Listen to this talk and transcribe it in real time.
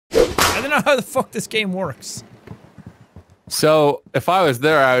know how the fuck this game works. So, if I was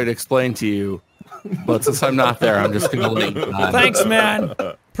there, I would explain to you. But since I'm not there, I'm just gonna leave. Thanks, man.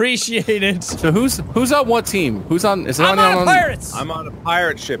 Appreciate it. So who's on what team? Who's on? Is I'm on pirates. I'm on a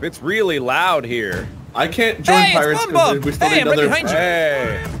pirate ship. It's really loud here. I can't join pirates because we still need another.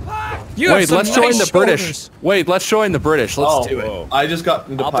 Hey. Wait, let's join the British. Wait, let's join the British. Let's do it. I just got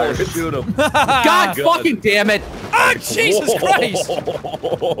into pirates. Shoot him. God fucking damn it! Oh, Jesus Christ!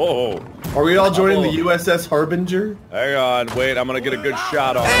 Are we all joining the USS Harbinger? Hang on, wait, I'm gonna get a good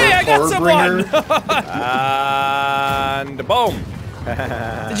shot on Hey, I got someone! And boom!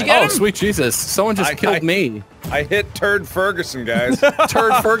 Did you get him? Oh, sweet Jesus. Someone just killed me. I hit Turd Ferguson, guys.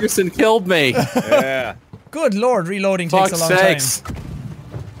 Turd Ferguson killed me. Yeah. Good lord, reloading takes a long time.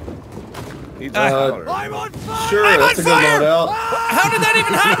 I'm on fire! Sure, that's a good loadout. How did that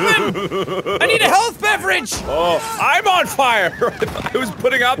even happen? I need a health beverage! Oh, I'm on fire! I was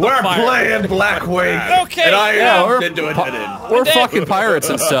putting out the fire. We're playing Blackwake. Okay. And I we're fucking pirates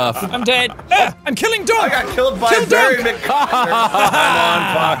and stuff. I'm dead. I'm killing Dunk! I got killed by Barry McConnor.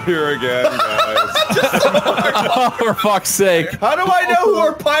 I'm on fire again, guys. Oh, for fuck's sake. How do I know who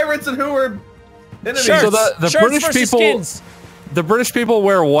are pirates and who are enemies? Shirts. So the Shirts British versus people... skins. The British people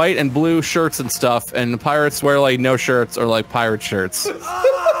wear white and blue shirts and stuff, and the pirates wear like no shirts or like pirate shirts.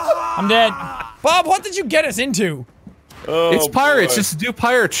 I'm dead. Bob, what did you get us into? Oh, it's pirates, boy. just do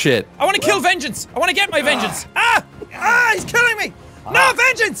pirate shit. I want to kill vengeance. I want to get my vengeance. Ah! Ah! He's killing me. No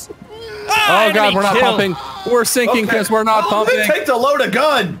vengeance. Ah, oh god, we're not pumping. We're sinking because we're not pumping. It takes to load a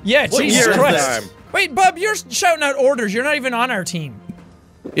gun. Yeah, What Jesus year is Christ. this? Wait, Bob, you're shouting out orders. You're not even on our team.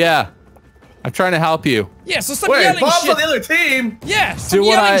 Yeah. I'm trying to help you. Yeah, so stop Wait, yelling Bob's shit. on the other team. Yeah, stop Do what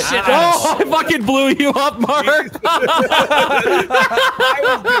yelling I... shit at us. Oh, I fucking blew you up, Mark. I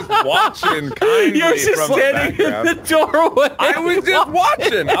was just watching kindly You're just from standing the in background. the doorway. I was just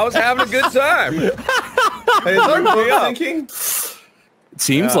watching. I was having a good time. Hey, is our boat sinking? It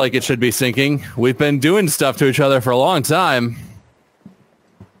seems like it should be sinking. We've been doing stuff to each other for a long time.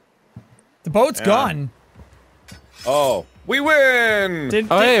 The boat's gone. Oh, we win!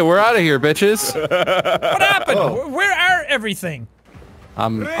 Hey, we're out of here, bitches. What happened? Where are everything?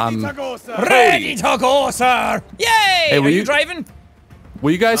 I'm Ready to go, sir! Yay! Hey, are you driving?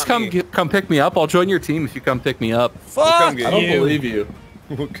 Will you guys come pick me up? I'll join your team if you come pick me up. Fuck you. I don't believe you.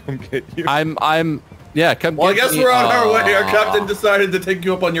 We'll come get you. Yeah, come Well, I get guess me. we're on our way. Our captain decided to take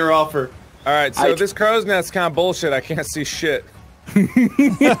you up on your offer. Alright, so this crow's nest kind of bullshit. I can't see shit.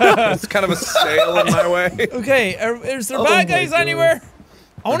 It's kind of a sail in my way. Okay, is there bad guys anywhere?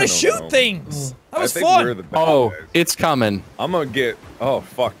 I want to shoot things. That was fun. We're the bad guys. It's coming. I'm gonna get. Oh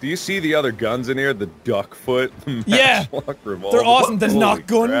fuck! Do you see the other guns in here? The duck foot. The Yeah. matchlock revolver. They're awesome. The Holy knock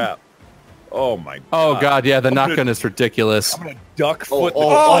gun. crap. Oh my god. Oh god, yeah, the knock gun is ridiculous. I'm gonna duck foot.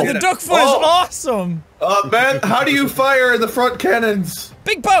 Oh, the duck foot is awesome. Man, how do you fire the front cannons?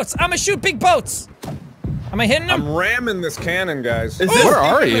 Big boats. I'm gonna shoot big boats. Am I hitting them? I'm ramming this cannon, guys. Where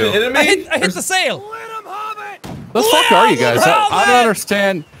are you? I hit the sail. The fuck are you guys? I don't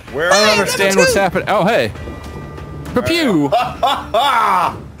understand. I don't understand what's happening. Oh hey. Pew.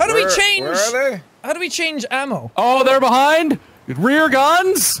 How do we change? Where are they? How do we change ammo? Oh, they're behind. Rear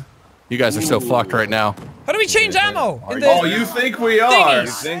guns. You guys are so fucked right now. How do we change ammo? Oh, you think we are? Thingies.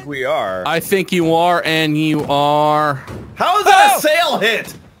 You think we are? I think you are, and you are. How is that a sail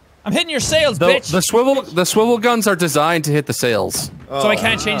hit? I'm hitting your sails, bitch. The swivel guns are designed to hit the sails. So I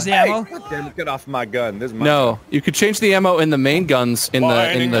can't change the ammo? God damn it, get off my gun. This is my No, you could change the ammo in the main guns in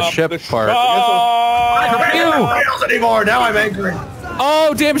the ship part. I don't have rails anymore. Now I'm angry.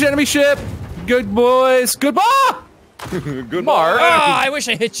 Oh, damage enemy ship. Good boys. Goodbye. Good Mark. Oh, I wish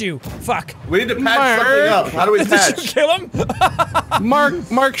I hit you. Fuck. We need to patch something up. How do we patch? Did you kill him?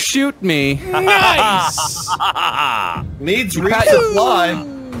 Mark, shoot me. Nice. Needs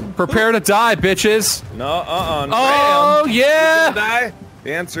resupply. Prepare to die, bitches. No, Oh, yeah. Die?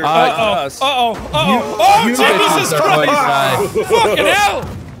 The answer is us. Oh, Jesus Christ. Fucking hell.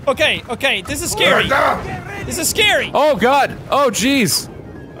 Okay, this is scary. This is scary. Oh, God. Oh, jeez.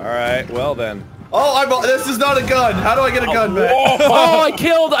 All right, well then. Oh, this is not a gun. How do I get a gun back? Oh,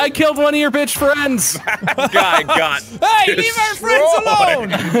 I killed one of your bitch friends. Guy got. Hey, leave our friends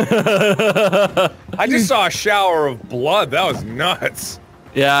alone. I just saw a shower of blood. That was nuts.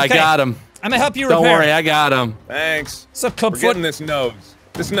 Yeah, I got him. I'm gonna help you Don't repair. worry, I got him. Thanks. What's up, Clubfoot? We're getting this nose.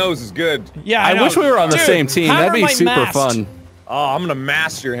 This nose is good. Yeah, I wish we were on the same team. That'd be super fun. Oh, I'm gonna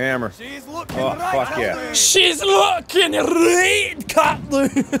mask your hammer. She's looking fuck yeah. She's looking right, Cutler.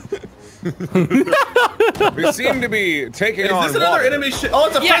 We seem to be taking on. Is this another enemy ship? Oh,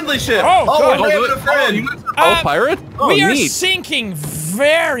 it's a friendly ship. Oh, we're having a friend. Oh, pirate? Oh, We are neat. sinking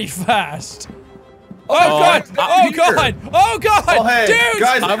very fast. Oh god! Oh god! Oh god! Oh, hey, Dude!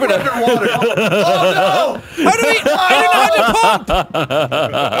 guys, I'm underwater. Oh no! How do we? I don't know how to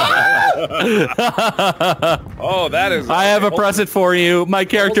pump. Oh, that is. I have a present for you. My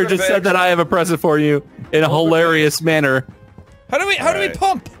character just said that I have a present for you in a hilarious manner. How do we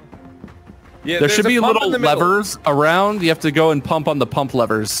pump? Yeah, There should be a pump little in the middle. levers around. You have to go and pump on the pump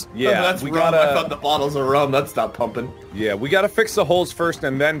levers. Yeah, that's we rum. gotta. I thought the bottles of rum. That's not pumping. Yeah, we gotta fix the holes first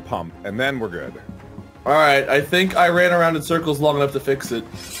and then pump, and then we're good. All right, I think I ran around in circles long enough to fix it.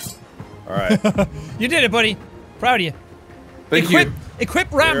 All right. You did it, buddy. Proud of you. Thank you.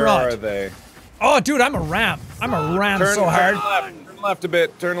 Equip Where ramrod. are they? Oh, dude, I'm a ram. I'm a ram so hard. Turn left a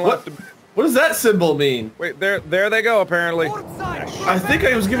bit. Turn left a bit. What does that symbol mean? Wait, there they go. Apparently. I think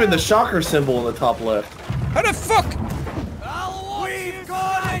I was given the shocker symbol in the top left. How the fuck?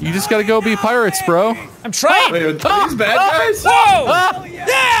 You just gotta go be pirates, bro. I'm trying. Wait, are these bad guys? Whoa!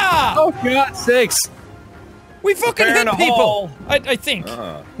 Yeah! Oh, God's sakes. We fucking Prepare hit in a people. hole. I think.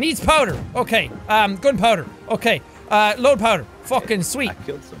 Needs powder. Okay. Gunpowder. Okay. Load powder. Fucking sweet. I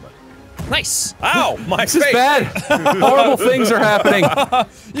killed somebody. Nice. Ow! My This is face. bad. Horrible things are happening.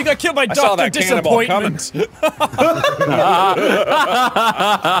 You got killed by saw Dr. that cannonball Disappointment.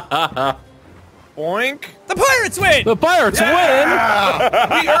 Boink. The pirates win. The pirates win.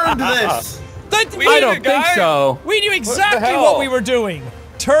 We earned this. I don't think so. We knew exactly hell? what we were doing.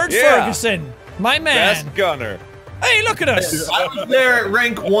 Turd Yeah. Ferguson, my man. Best gunner. Hey, look at us. I was there at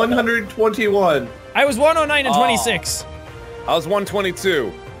rank 121. I was 109 and 26. I was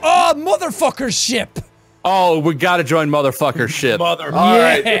 122. Oh, motherfucker's ship. Oh, we gotta join motherfucker ship. Mother.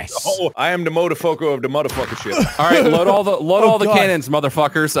 Yes. Oh, I am the motofoco of the motherfucker shit. All right, load all the God. cannons,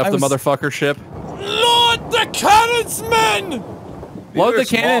 motherfuckers, of the motherfucker ship. Load the cannons, men. Load are the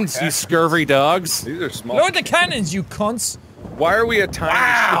small cannons, you cannons. scurvy dogs. These are small. Load the cannons, you cunts. Why are we a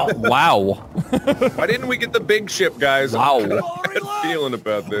tiny ship? Wow. Why didn't we get the big ship, guys? Wow. I'm bad feeling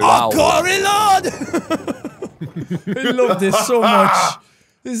about this. Wow. Oh, reload. I love this so much.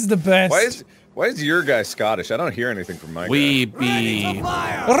 This is the best. Why is your guy Scottish? I don't hear anything from my We guy. be.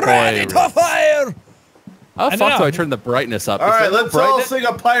 Ready to fire. How the I fuck don't do I know. turn the brightness up? All Is right, that let's all brightness? sing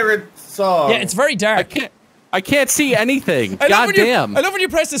a pirate song. Yeah, it's very dark. I can't see anything. I love God when you- damn. I love when you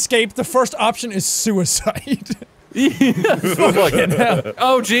press escape, the first option is suicide. Fucking hell.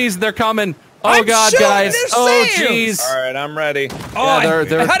 Oh jeez, they're coming. Oh I'm god, shooting guys. their Oh sails. jeez. All right, I'm ready. Oh,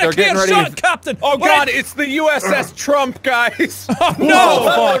 they're I had a getting clear ready shot, to- Captain. Oh But god, I- it's the USS Trump, guys. Oh, no!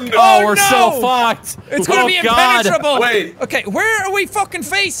 Oh, fuck. Oh, we're no! so fucked. It's gonna Oh, be God. impenetrable. Wait. Okay, where are we fucking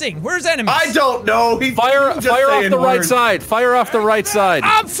facing? Where's enemies? I don't know. Fire off the right side. Fire off the right side.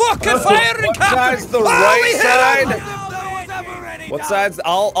 I'm fucking firing, What Captain. side's the Oh, right we hit side? him. What side's?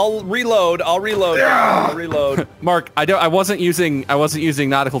 I'll reload. I'll reload. Mark, I wasn't using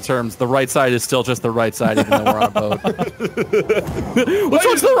nautical terms. The right side is still just the right side, even though we're on a boat. Which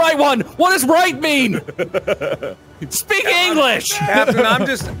one's the right one? What does right mean? Speak English. Captain,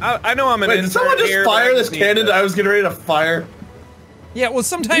 I know I'm an Wait, did intern someone just here, but fire I this need cannon to- I was getting ready to fire? Yeah, well,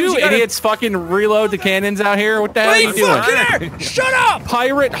 sometimes You you gotta... idiots fucking reload the cannons out here. What the hell are Wait, you doing? fucking air! Shut up!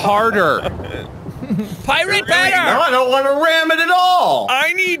 Pirate harder. Pirate No, better! I don't want to ram it at all.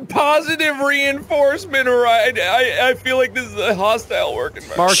 I need positive reinforcement, or I feel like this is a hostile work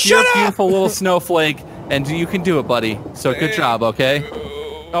environment. Mark, Shut you're a up! beautiful little snowflake, and you can do it, buddy. So good job, okay?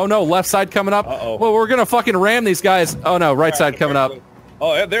 Oh no, left side coming up. Uh-oh. Well, we're gonna fucking ram these guys. Oh no, right side coming up.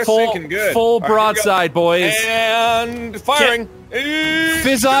 Oh, yeah, they're Full, sinking good. full All right, here we go. broadside, boys. And firing.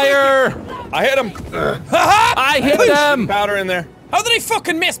 Fizire! I hit him. I hit them! Powder in there. How did I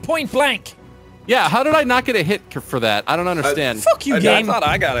fucking miss point blank? Yeah, how did I not get a hit for that? I don't understand. Fuck you, I game. thought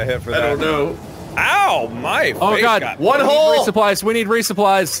I got a hit for I that. don't know. Ow, my Oh face god, got One we need hole. resupplies. We need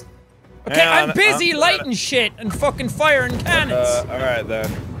resupplies. Okay, Hang I'm on, busy I'm- lighting shit and fucking firing cannons. all right then.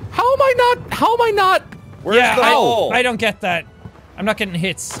 How am I not? Where's yeah, the hole? I don't get that. I'm not getting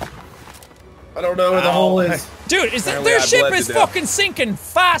hits. I don't know where the Ow. hole is. Dude, Apparently their I ship bled to is death. fucking sinking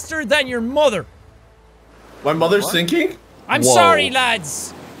faster than your mother. My mother's sinking? I'm Whoa. sorry,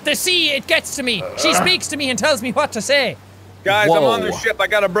 lads. The sea, it gets to me. She speaks to me and tells me what to say. Guys, I'm on Whoa. the ship. I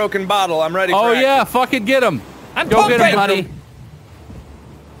got a broken bottle. I'm ready for Oh action. yeah, fucking get him. I'm Go get him, pumping. buddy.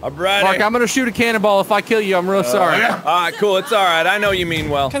 I'm ready. Mark, I'm gonna shoot a cannonball if I kill you. I'm real sorry. All right, cool. It's all right. I know you mean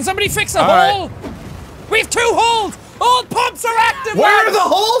well. Can somebody fix a All right. hole? We have 2 holes. All pumps are active. Where are lads. the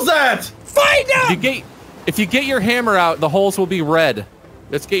holes at? Find them. If you get your hammer out, the holes will be red.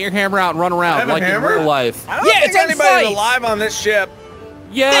 Let's get your hammer out and run around have a like in hammer? real life. I don't Yeah, think it's on anybody's fire. alive on this ship.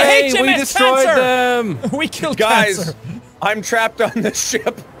 Yay! HMS We destroyed Cancer. them. We killed Guys, Cancer. I'm trapped on this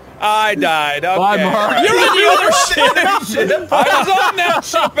ship. I died. Okay. Bye, Mark. You're on the other ship. I was on that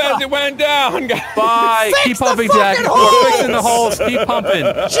ship as it went down, guys. Bye. Fix Keep the pumping, fucking Jack. holes. We're fixing the holes. Keep pumping.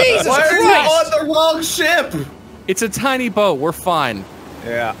 Jesus Why are you Christ! on the wrong ship? It's a tiny boat. We're fine.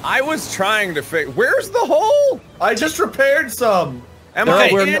 Yeah, I was trying to fix. Where's the hole? I just repaired some. Am No,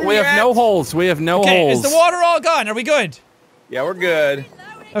 I we in have yet? no holes. We have no Okay, holes. is the water all gone? Are we good? Yeah, we're good.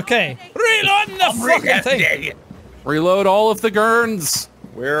 Okay. Reloading the fucking thing. Reload all of the gurns.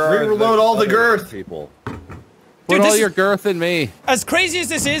 Where are Reload all the other girth. people? Put Dude, all this- your girth in me. As crazy as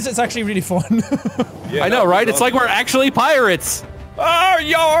this is, it's actually really fun. Yeah, I know, right? It's like we're actually pirates. Oh,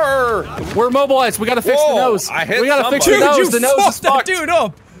 yar! We're mobilized. We gotta fix Whoa, the nose. I hit We gotta fix somebody. the Dude, nose. you The nose fucked is that fucked. dude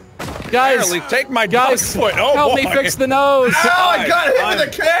up. Guys, Apparently, take my guys, duck foot. Oh, help boy. me fix the nose. Ow, I got hit with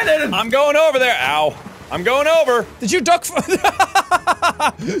a cannon! I'm going over there. Ow. I'm going over. Did you duck?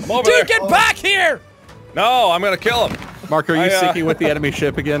 I'm over Dude, there. get back here! No, I'm gonna kill him. Mark, are you I, sinking with the enemy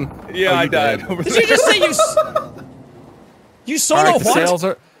ship again? Yeah, Oh, I you died. did. Over Did there. you just say you? You All solo right, the what? sails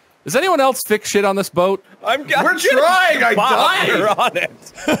are. Does anyone else fix shit on this boat? I'm We're getting trying, I fire died! on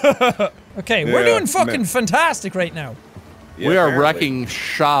it. Okay, we're Yeah, doing fucking man. fantastic right now. Yeah, We are apparently. wrecking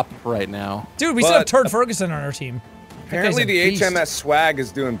shop right now. Dude, we still have But- Turd Ferguson on our team. Apparently, That the guy's a beast. HMS Swag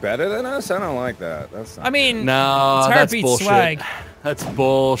is doing better than us. I don't like that. That's not I mean, No, it's that's heartbeat bullshit. swag. That's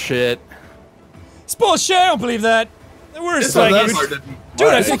bullshit. It's bullshit. I don't believe that. We're It's not swag that is. hard to- Dude,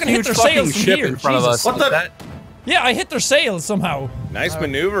 I There's a fucking hit huge their fucking sails from ship here. in front of Jesus. us. What the? That- Yeah, I hit their sails somehow. nice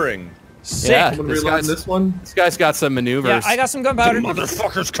maneuvering. Sick. Yeah. Someone This reloading guy's- this one? This guy's got some maneuvers. Yeah, I got some gunpowder.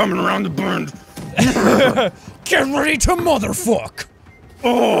 Motherfuckers coming around the bend. Get ready to motherfuck.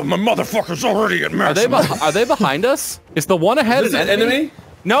 Oh, my motherfucker's already at Are they maximum. are they behind us? Is the one ahead Is an it enemy?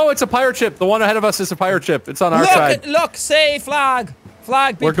 No, it's a pirate ship. The one ahead of us is a pirate ship. It's on our side. Look, say flag.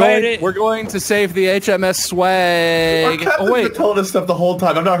 Flag, be We're pirate. going to save the HMS Our Swag. captain's Oh wait, been telling us stuff the whole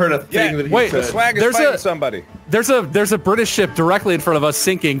time. I've not heard a thing that he wait, The said. Swag is There's fighting a- somebody. there's a British ship directly in front of us,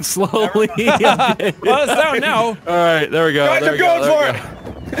 sinking slowly. Well, it's down now. All right, there we go. Guys, there I'm we go, going there for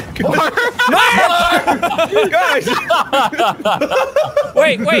we it. go. Guys,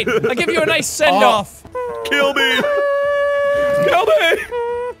 Wait, I'll give you a nice send-off. kill me. Kill me.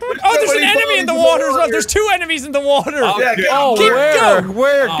 Oh, there's an many enemy in the bodies in the water as well. water. There's 2 enemies in the water. Yeah, get Oh, Keep where? going.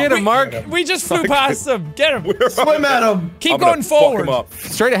 Where? Get him, Mark. We just flew past them. Get him. swim at him. Keep I'm gonna going fuck forward. him up.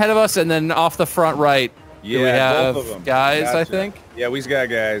 Straight ahead of us, and then off the front right. Yeah, we have both of them. guys, I Gotcha. think. Yeah, we've got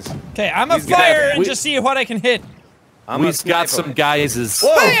guys. Okay, I'm a He's got fire it. and We- just see what I can hit. I'm We've a got sniper. some guises.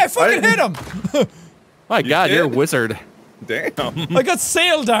 Whoa, Hey, I fucking hit didn't- him. My God, did? you're a wizard. Damn. I got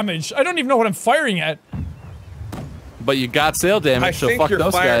sail damage. I don't even know what I'm firing at. But you got sail damage, I so think fuck you're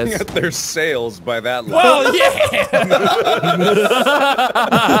those firing guys. at their sails by that level. Well, yeah.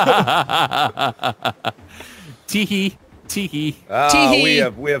 Teehee. Teehee.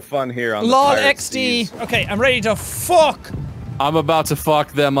 Teehee. We have fun here on Lol the pirate XD. seas. Okay, I'm ready to fuck. I'm about to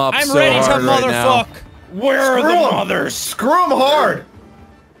fuck them up I'm so ready to hard right now. motherfuck. Where are Screw the 'em. mothers? Screw him hard.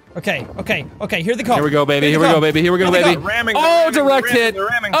 Okay, here they come. Here we go, baby. Here Here they we go, come. baby. Here we go, Here they baby. come. Ramming, Oh, they're ramming, direct they're hit. ramming, they're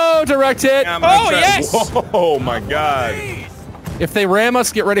ramming. Oh, direct hit. Yeah, I'm gonna Oh, try- yes. Oh my God. If they ram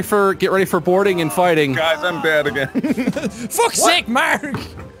us, get ready for boarding and fighting. Guys, I'm dead again. Fuck's sake, Mark.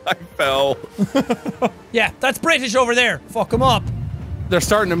 I fell. Yeah, that's British over there. Fuck them up. They're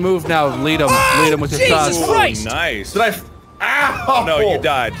starting to move now. Lead them. Oh, Lead them with your Jesus shots. Christ. Nice. Did I? Ow! No, you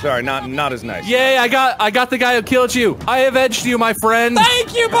died. Sorry, not as nice. Yay! I got the guy who killed you. I avenged you, my friend.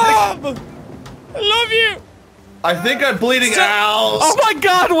 Thank you, Bob. I love you. I think I'm bleeding out. Oh my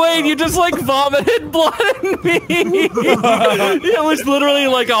God, Wayne! You just like vomited blood in me. It was literally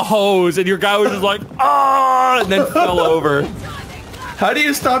like a hose, and your guy was just like, ah, and then fell over. How do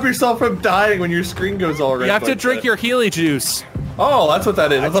you stop yourself from dying when your screen goes all red? You have to like drink that? your Healy juice. Oh, that's what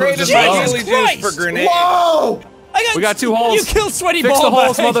that is. I thought it was Traded just my Jesus Healy Christ. juice for grenades. Whoa! We got 2 holes. You killed Sweaty Fix Ball. the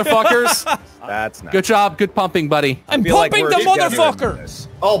holes, Bag. motherfuckers. That's nice. Good job. Good pumping, buddy. I'm Feel like pumping we're the together in motherfucker. this.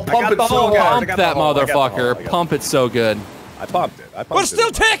 Oh, I got pump it the so hole, guys. hard. I Pump got that the hole, I got the hole, I motherfucker. got the Pump it so good. I pumped it. I pumped We're it.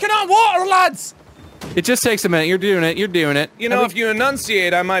 still taking on water, lads. It just takes a minute. You're doing it. You're doing it. You know, if you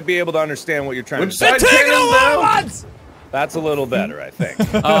enunciate, I might be able to understand what you're trying Which to say. We're side taking on cannon's water, down? lads. That's a little better, I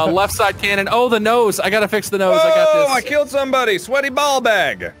think. Left side cannon. Oh, the nose. I gotta fix the nose. I Oh, got I this. killed somebody. Sweaty ball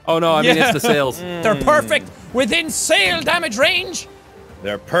bag. Oh no, I mean Yeah. it's the sails. They're perfect within sail damage range.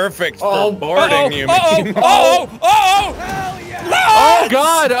 They're perfect Oh, for boarding you. Oh! Oh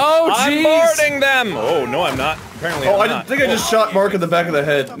God. Oh I'm jeez. boarding them. Oh, no, I'm not. Apparently, Oh, I'm I not. think I just shot Mark in the back of the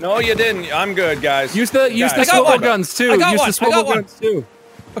head. No, you didn't. I'm good, guys. Use the Guys. swivel one. guns too. I got Use one. the swivel I got one. guns too.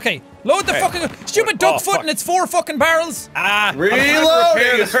 Okay, load the fucking stupid duck foot and its 4 fucking barrels.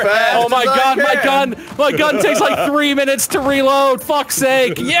 Reloading as fast. Oh my as I god, can. my gun takes like 3 minutes to reload. Fuck's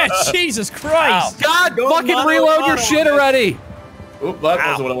sake. Yeah, Jesus Christ. God, fucking reload your shit already. Oop, that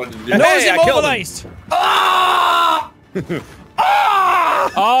wasn't what I wanted to do. Nose Hey, I killed him. immobilized. Ah! Oh,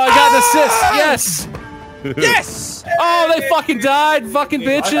 I got an assist. Yes. Yes. Oh, they fucking died, fucking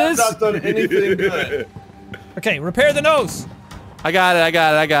I have bitches. not done anything good. Okay, repair the nose. I got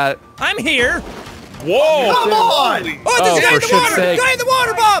it. I'm here. Whoa! Come on! Oh, there's a guy for in the shit's water. sake. Guy in the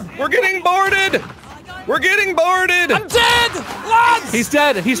water, Bob. We're getting boarded! We're getting boarded! I'm dead, lads. He's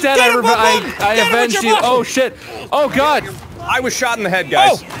dead. He's dead. Get him, Bob. I Get him with avenged your you. bottle. Oh shit. Oh god. I was shot in the head,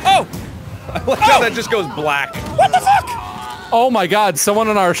 guys. Oh, Look how that just goes black. what the fuck? Oh my god. Someone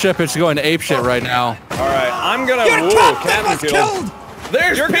on our ship is going apeshit right now. All right, I'm gonna. Your Whoa, captain was killed. killed.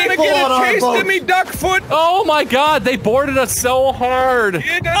 There's You're gonna people get on a our taste boat. of me, Duckfoot. Oh my god. They boarded us so hard.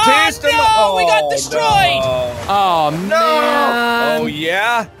 You got a Oh taste of no, we got no. destroyed. Oh man. Oh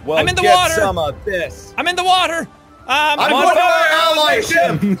yeah. Well, I'm in the get water. some of this. I'm in the water. I'm on on fire, our ally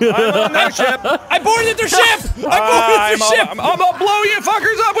ship. I'm on their ship. I boarded their ship. I boarded their ship. I'm gonna blow you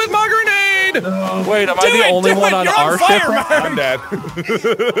fuckers up with my grenade. Wait, am I the only one on You're our fire, ship? man. I'm dead.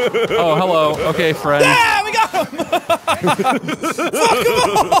 Oh, hello. Okay, friend. Yeah, we got him. Fuck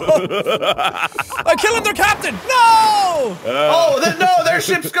them all. I'm killing their captain. No. No, their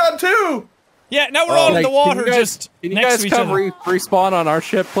ship's gone too. Yeah, now we're all in the water, just Can you next guys to each come other. respawn on our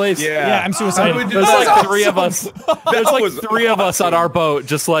ship, please? Yeah, I'm suicidal. How do we do There's that? like 3 of us. There's like was 3 of us on our boat,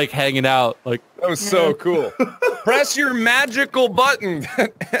 just like hanging out. Like, That was so cool. Press your magical button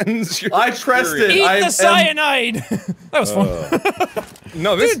that ends your. I pressed it. Eat I the am- cyanide. That was fun.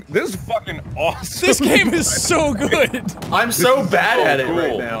 No, this is fucking awesome. This game is so good. I'm so bad at it cool.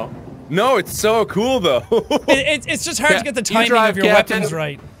 right now. No, it's so cool though. It's just hard to get the You timing drive, of your Captain. weapons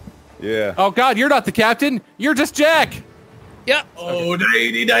right. Yeah. oh god, you're not the captain. You're just Jack. Yep. Oh,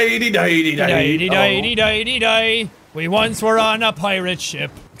 day, day, day, day, Day. We once were on a pirate ship.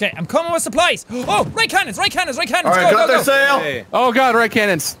 Okay, I'm coming with supplies. Oh, right cannons. All right, go, got their go. sail. Hey. Oh god, right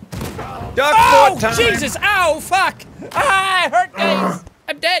cannons. Duck Oh, foot time. Jesus. Ow, fuck. Ah, I hurt, guys.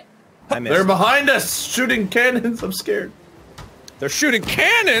 I'm dead. I missed. They're behind us, shooting cannons. I'm scared. They're shooting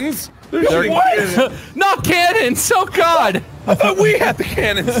cannons. They're shooting cannons. Not cannons. Oh god. I thought we had the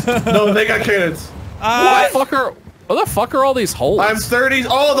cannons. No, they got cannons. What the fuck are all these holes? I'm 30.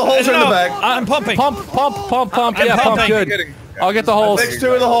 Oh, the holes are in the back. I'm pumping. Pump. I'm Yeah, pump. pumping. Good. I'll get the holes. Fixed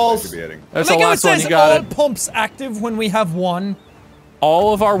 2 of the holes. That's I the like how it last one. says You got all it. pumps active when we have one.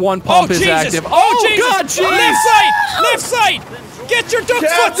 All of our one pump Oh, is Jesus. active. Oh, Jesus. god, jeez. Left side. Get your duck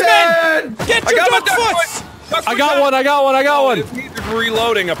foots, Captain! man. Get I your got my duck duck foots. foot. I got one. It needs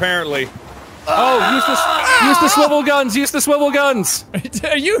reloading apparently. Oh, use the swivel guns. Use the swivel guns.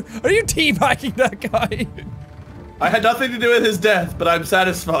 Are you teabagging that guy? I had nothing to do with his death, but I'm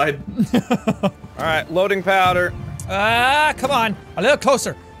satisfied. All right, loading powder. Come on. A little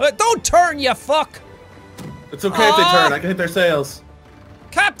closer. Don't turn, you fuck. It's okay if they turn. I can hit their sails.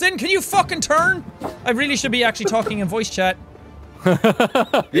 Captain, can you fucking turn? I really should be actually talking in voice chat.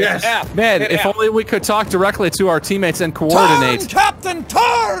 Yes. F. Man, Hit if F. only we could talk directly to our teammates and Turn, coordinate. Captain,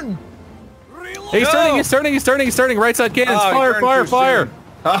 turn! He's turning. Right side cannons. Oh, he turned too Fire. soon.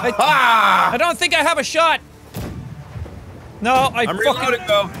 I don't think I have a shot. No, I I'm fucking... reloading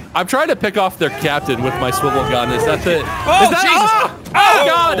though. I'm trying to pick off their captain with my swivel gun. Is that the? Oh, is that, Jesus. Oh Oh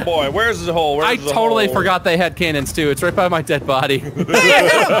god! boy, where's the hole? I Where's the totally hole? forgot they had cannons too. It's right by my dead body.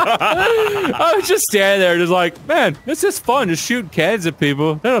 I was just standing there, just like, man, it's just fun to shoot cannons at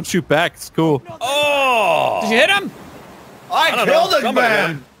people. They don't shoot back. It's cool. Oh! Did you hit him? I don't killed know. a Somebody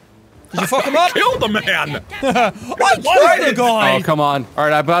man. Did you fuck him up? Kill the man! I killed the guy! Oh, come on. All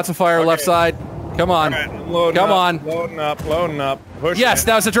right, I'm about to fire left side. Come on. All right, I'm loading Come up, on. Loading up. Push Yes, it.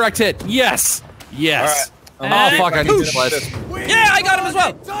 that was a direct hit. Yes. Yes. All right. Oh, fuck, I need Poosh. to bless. Yeah, I got him as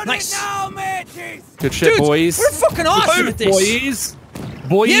well. Nice. Good shit, Dudes, boys. we're fucking awesome at this.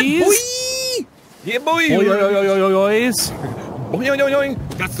 Boys. Yeah, boy. Yeah, boy. Boys.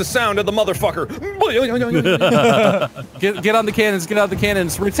 That's the sound of the motherfucker. Get on the cannons. Get on the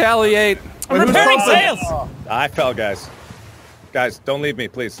cannons. Retaliate. I'm repairing sails. I fell, guys. Guys, don't leave me,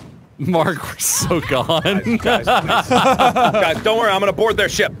 please. Mark, we're so gone. Guys, please. Guys, don't worry. I'm gonna board their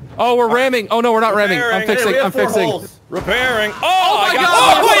ship. Oh, we're ramming. Oh no, we're not ramming. I'm Repairing. fixing. We have I'm 4 fixing. holes. Repairing. Oh, Oh I my got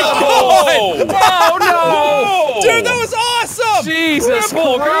God. Oh, no! Dude, that was awesome. Jesus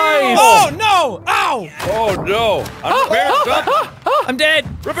Triple Christ! Oh no! Ow! Oh no! I'm repairing something. I'm dead.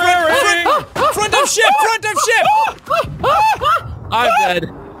 Repairing. Front of ship. Front of ship. I'm dead.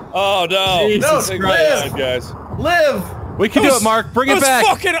 Oh no! Jesus No, Great, live. guys. Live. We can do it, Mark. Bring it back.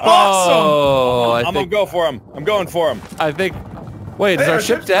 That was fucking awesome. Oh, I'm gonna go for him. I'm going for him. I think. Wait, is Hey, our our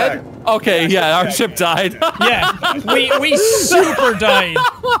ship ship's dead? back. Okay, yeah, our ship died. Yeah, we super died.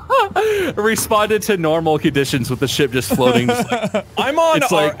 Responded to normal conditions with the ship just floating. Just like, I'm on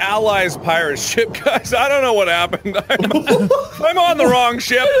It's our like- allies' pirate ship, guys. I don't know what happened. I'm on the wrong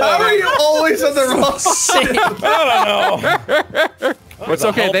ship. How are you always on the wrong I don't know. it's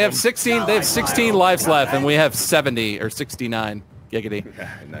okay. They have him. 16. They have 16 lives left, and we have 70 or 69. Giggity.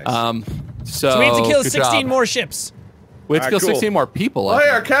 Nice. So We have to kill good 16 job. more ships. We have to kill Alright, cool. 16 more people. Oh, hey,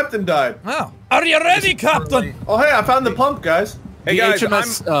 our captain died. Oh. Are you ready, Captain? Oh, hey, I found the pump, guys. Hey The guys,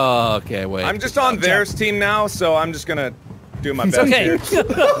 HMS. Oh, okay, wait. I'm just on theirs team now, so I'm just gonna do my best okay. here.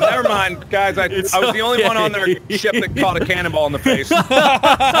 Never mind, guys. I was the only one on their ship that caught a cannonball in the face.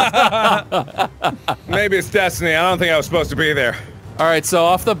 Maybe it's destiny. I don't think I was supposed to be there. All right, so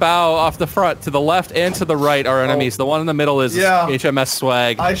off the bow, off the front, to the left and to the right are enemies. The one in the middle is Yeah. HMS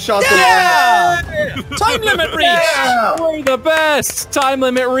Swag. I shot Yeah! Time limit reach! Yeah! We're the best! Time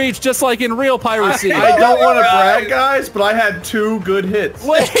limit reach, just like in real piracy. I don't want to brag, guys, but I had 2 good hits.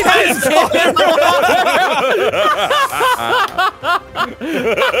 Wait,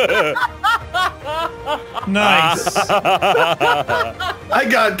 Nice. I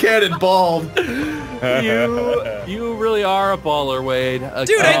got cannonballed. you really are a baller, Wade.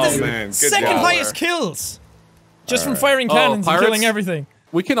 Dude, I had Oh, the man, good second job highest there. kills. Just from firing cannons and pirates? killing everything.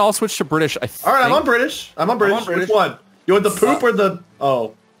 We can all switch to British, I think. All right, I'm on British. I'm on British. British. Which one? You want the poop or the...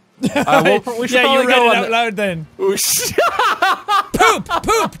 Oh. We should Yeah, probably you read go it on out loud then. the- Poop!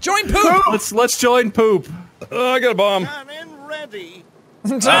 Poop! Join poop! Let's join poop. Oh, I got a bomb. Ready.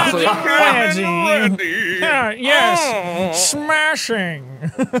 Ready. Yes. Smashing.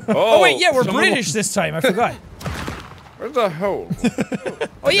 Oh wait, yeah, we're British this time. I forgot. Where's the hole?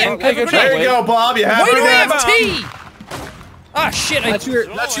 Oh yeah, Okay, good everybody. job, There you go, Bob. You have Why do we it. have tea? Ah shit! That's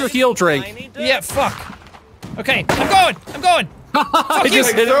your heel drink. Yeah, fuck. Okay, I'm going. Fuck you!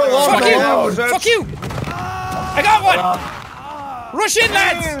 just hit Throw it Fuck long, you! long. Fuck you! I got one! Rush in,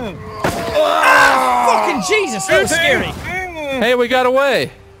 lads! Fucking Jesus, that was scary. Hey, we got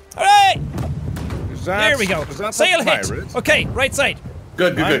away. Alright, Is that- there we go. is that the Sail hit. pirate? Okay, right side.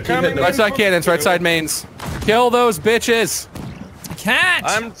 Good, good, I'm good. Keep coming hitting in. Right side cannons, right side mains. Kill those bitches. I can't.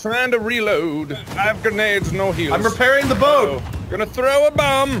 I'm trying to reload. I have grenades, no heals. I'm repairing the boat. Gonna throw a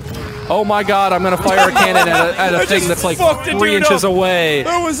bomb. Oh my god, I'm gonna fire a cannon at I a thing just that's like fucked the 3 dude inches up. away.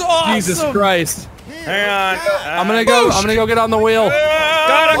 That was awesome. Jesus Christ. Hang on. I'm gonna go get on the wheel.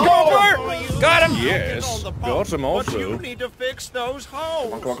 Got him. Got him. Yes. Got him also. You need to fix those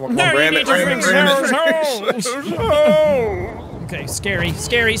holes. Come on, No, you ram need it, to ram it, fix ram it. those holes. Oh. Okay, scary. Ow!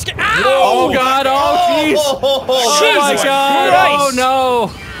 Oh god, oh jeez. Oh, Oh my Jesus god, Christ. oh no.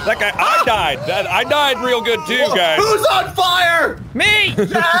 That guy, I died. I died real good too, guys. Who's on fire? Me! You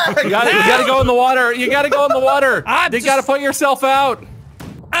gotta go in the water. You gotta go in the water. I'm You just- gotta put yourself out.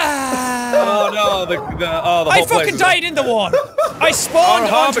 Oh no, the whole I place fucking is- died in the water. I spawned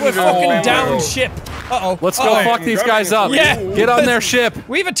Our onto a hobbit fucking is- downed ship. Uh-oh. Let's go Uh-oh. fuck these guys up. Yeah. Get on their ship.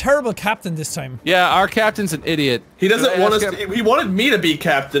 We have a terrible captain this time. Yeah, our captain's an idiot. He doesn't want us. ask him- He wanted me to be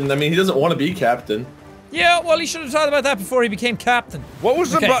captain. I mean, he doesn't want to be captain. Yeah, well, he should have thought about that before he became captain. What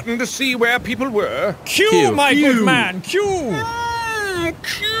was Okay. the button to see where people were? Q, my Q. good man, Q.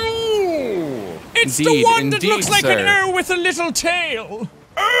 Q. It's the Indeed, one that indeed, looks like an sir. O with a little tail.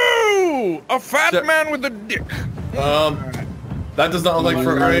 Oh, a fat Sir. man with a dick. That does not look like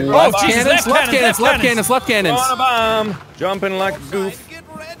for. All right. Oh, Left Jesus, cannons, left cannons, left cannons. cannons, left cannons. On a bomb, jumping like a goof. Get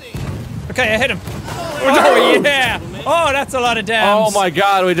ready. Okay, I hit him. Oh, yeah. Oh, that's a lot of damage. Oh my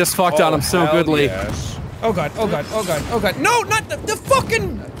god, we just fucked on him so hell goodly. Yes. Oh god, oh god, oh god, oh god. No, not the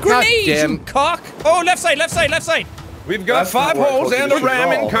fucking grenade, damn. you cock. Oh, left side, left side, left side. We've got That's 5 not what holes you and a should ram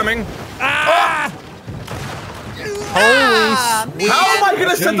call. incoming. Ah! How am I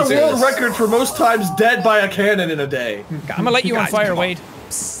gonna set the Jesus. world record for most times dead by a cannon in a day? I'm gonna let you on fire, Wade.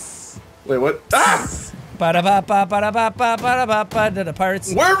 Wait, what? Ah! Ba-da-ba-ba-ba-da-ba-ba-ba-da-ba-ba, the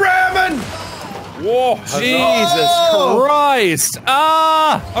pirates. We're ramming! Whoa. Jesus Christ!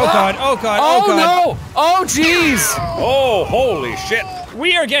 Ah! Oh god, oh god, oh Oh god. no! Oh jeez! Oh, holy shit.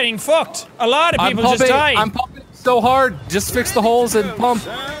 We are getting fucked. A lot of I'm people just pumping. died. I'm pumping so hard. Just fix the holes and pump.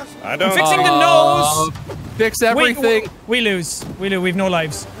 I don't fixing the Uh, nose. Fix everything. We lose. We lose. We've no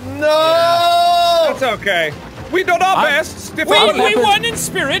lives. No! It's okay. We did our best. Stiff We arm. won in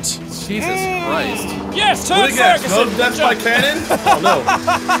spirit. Jesus Christ! Yes, What Todd do you guess? Ferguson. No death by cannon? Oh no.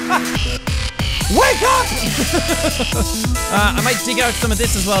 Wake up! I might dig out some of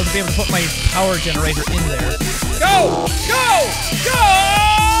this as well to be able to put my power generator in there. Go! Go! Go!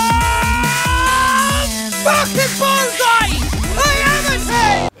 Fucking bullseye!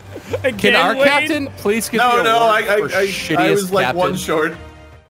 Again, Can our Wade? captain please give me No, a no, award for I shittiest was like captain? one short.